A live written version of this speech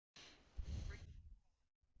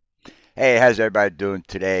Hey, how's everybody doing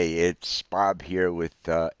today? It's Bob here with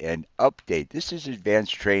an update. This is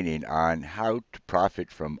advanced training on how to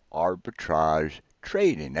profit from arbitrage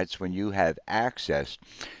trading. That's when you have access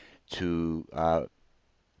to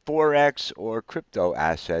Forex or crypto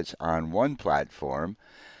assets on one platform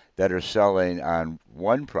that are selling on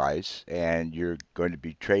one price, and you're going to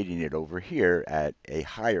be trading it over here at a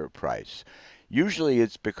higher price. Usually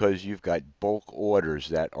it's because you've got bulk orders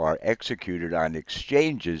that are executed on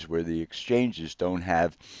exchanges where the exchanges don't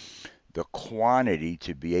have the quantity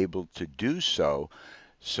to be able to do so.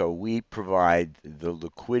 So we provide the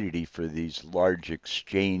liquidity for these large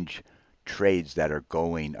exchange trades that are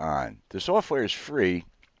going on. The software is free.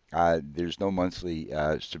 There's no monthly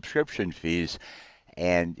subscription fees,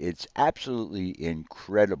 and it's absolutely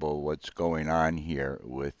incredible what's going on here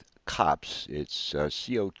with COPS. It's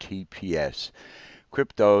COTPS,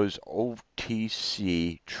 Crypto's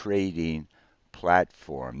OTC trading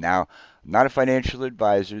platform. Now, I'm not a financial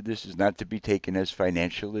advisor. This is not to be taken as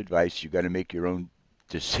financial advice. You got to make your own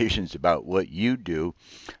decisions about what you do.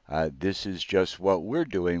 This is just what we're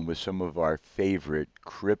doing with some of our favorite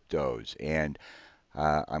cryptos. And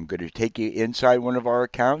I'm going to take you inside one of our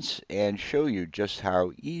accounts and show you just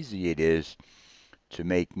how easy it is to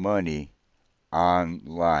make money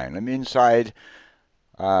online. I'm inside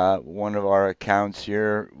one of our accounts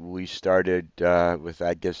here. We started with,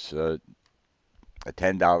 I guess, a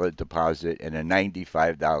 $10 deposit and a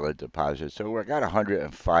 $95 deposit. So we're got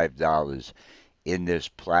 $105 in this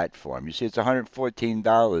platform. You see, it's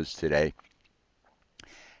 $114 today.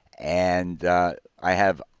 And I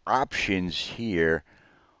have options here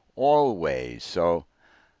always. So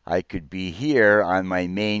I could be here on my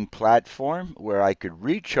main platform where I could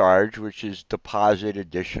recharge, which is deposit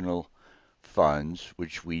additional funds,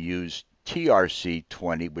 which we use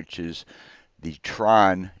TRC20, which is the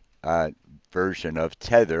Tron version of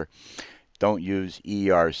Tether. Don't use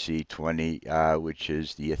ERC20, which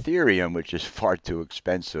is the Ethereum, which is far too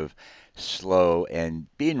expensive, slow, and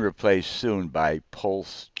being replaced soon by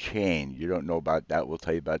Pulse Chain. You don't know about that. We'll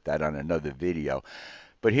tell you about that on another video.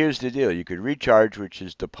 But here's the deal. You could recharge, which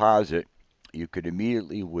is deposit. You could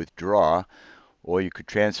immediately withdraw, or you could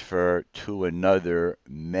transfer to another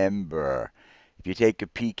member. If you take a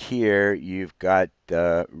peek here, you've got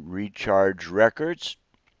recharge records.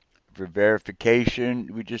 For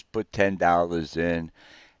verification, we just put $10 in,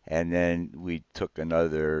 and then we took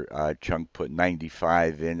another chunk, put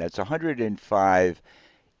 95 in. That's 105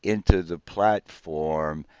 into the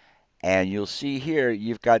platform. And you'll see here,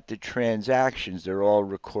 you've got the transactions. They're all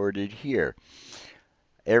recorded here.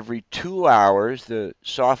 Every 2 hours, the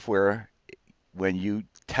software, when you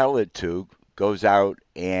tell it to, goes out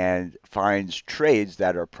and finds trades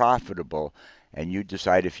that are profitable, and you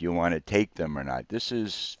decide if you want to take them or not. This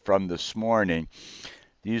is from this morning.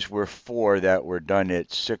 These were four that were done at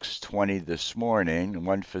 6:20 this morning,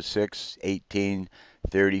 one for 6, 18,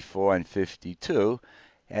 34, and 52.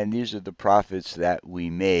 And these are the profits that we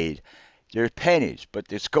made. They're pennies, but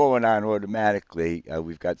it's going on automatically.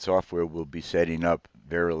 We've got software we'll be setting up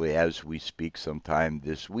verily as we speak sometime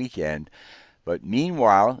this weekend. But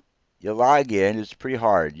meanwhile, you log in, it's pretty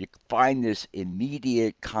hard. You find this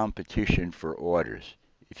immediate competition for orders.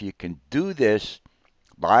 If you can do this,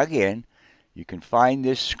 log in. You can find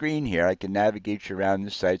this screen here. I can navigate you around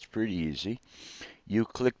the site. It's pretty easy. You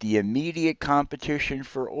click the immediate competition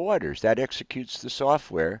for orders. That executes the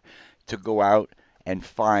software to go out and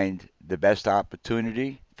find the best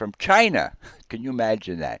opportunity from China. Can you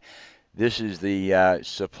imagine that? This is the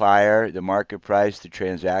supplier, the market price, the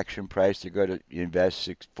transaction price. They're going to invest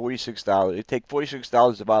 $46. It takes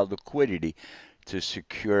 $46 of our liquidity to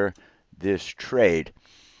secure this trade.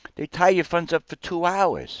 They tie your funds up for 2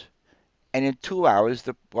 hours. And in 2 hours,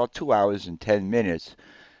 2 hours and 10 minutes,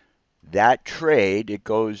 that trade,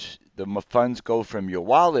 the funds go from your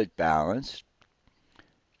wallet balance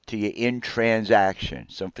to your in transaction.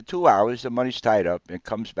 So for 2 hours, the money's tied up and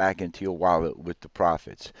comes back into your wallet with the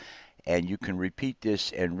profits. And you can repeat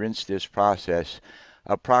this and rinse this process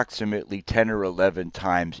approximately 10 or 11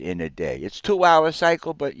 times in a day. It's 2 hour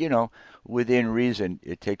cycle, but within reason,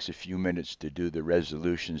 it takes a few minutes to do the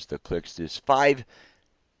resolutions, the clicks. There's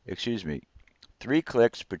excuse me, 3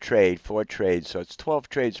 clicks per trade, 4 trades, so it's 12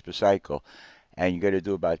 trades per cycle, and you got to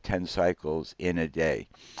do about 10 cycles in a day.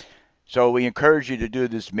 So we encourage you to do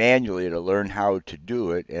this manually to learn how to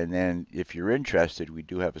do it, and then if you're interested, we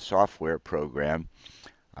do have a software program.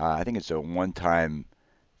 I think it's a one-time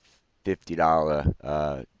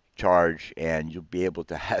 $50 charge, and you'll be able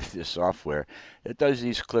to have this software that does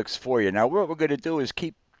these clicks for you. Now, what we're going to do is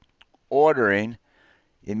keep ordering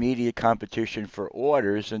immediate competition for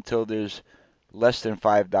orders until there's less than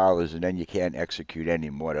 $5, and then you can't execute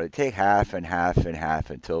anymore. It'll take half and half and half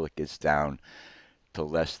until it gets down to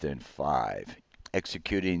less than 5.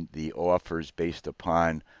 Executing the offers based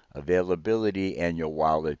upon availability and your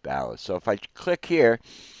wallet balance. So if I click here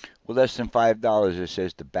with less than $5, it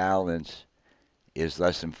says the balance is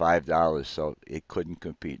less than $5, so it couldn't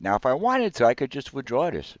compete. Now, if I wanted to, I could just withdraw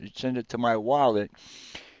this, send it to my wallet.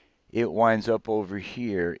 It winds up over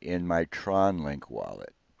here in my TronLink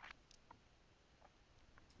wallet.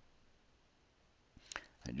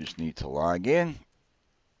 I just need to log in.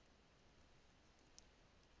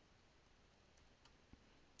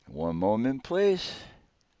 One moment, please.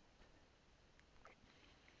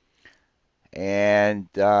 And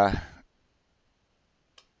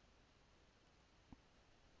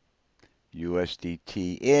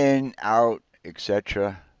USDT in, out,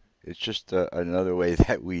 etc. It's just another way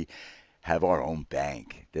that we have our own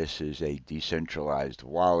bank. This is a decentralized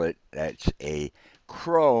wallet. That's a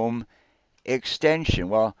Chrome extension.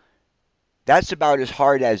 Well, that's about as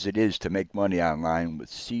hard as it is to make money online with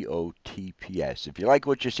COTPS. If you like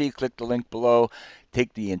what you see, click the link below.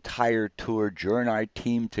 Take the entire tour. Join our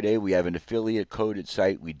team today. We have an affiliate coded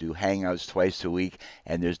site. We do hangouts twice a week,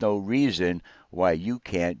 and there's no reason why you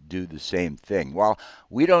can't do the same thing. While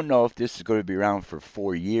we don't know if this is going to be around for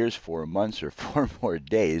 4 years, 4 months, or 4 more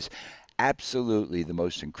days, absolutely the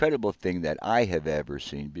most incredible thing that I have ever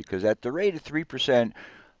seen, because at the rate of 3%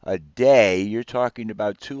 a day, you're talking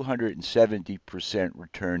about 270%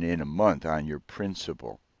 return in a month on your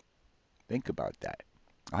principal. Think about that.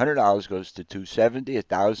 $100 goes to 270,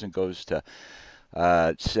 1,000 goes to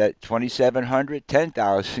 2,700,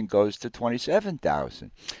 10,000 goes to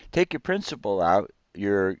 27,000. Take your principal out,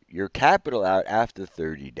 your capital out after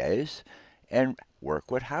 30 days, and work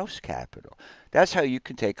with house capital. That's how you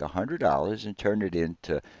can take $100 and turn it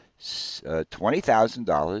into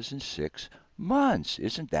 $20,000 in 6 months.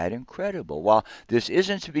 Isn't that incredible? While this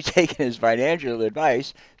isn't to be taken as financial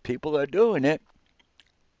advice, people are doing it.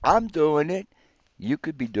 I'm doing it. You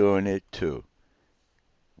could be doing it too.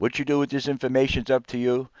 What you do with this information is up to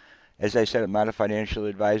you. As I said, I'm not a financial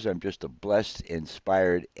advisor. I'm just a blessed,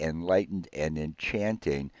 inspired, enlightened, and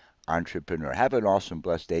enchanting entrepreneur. Have an awesome,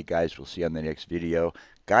 blessed day, guys. We'll see you on the next video.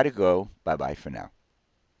 Gotta go. Bye-bye for now.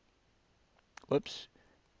 Whoops.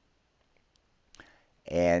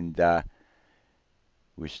 And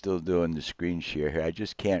we're still doing the screen share here. I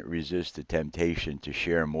just can't resist the temptation to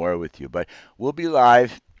share more with you. But we'll be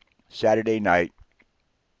live Saturday night,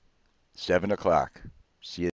 7 o'clock. See you.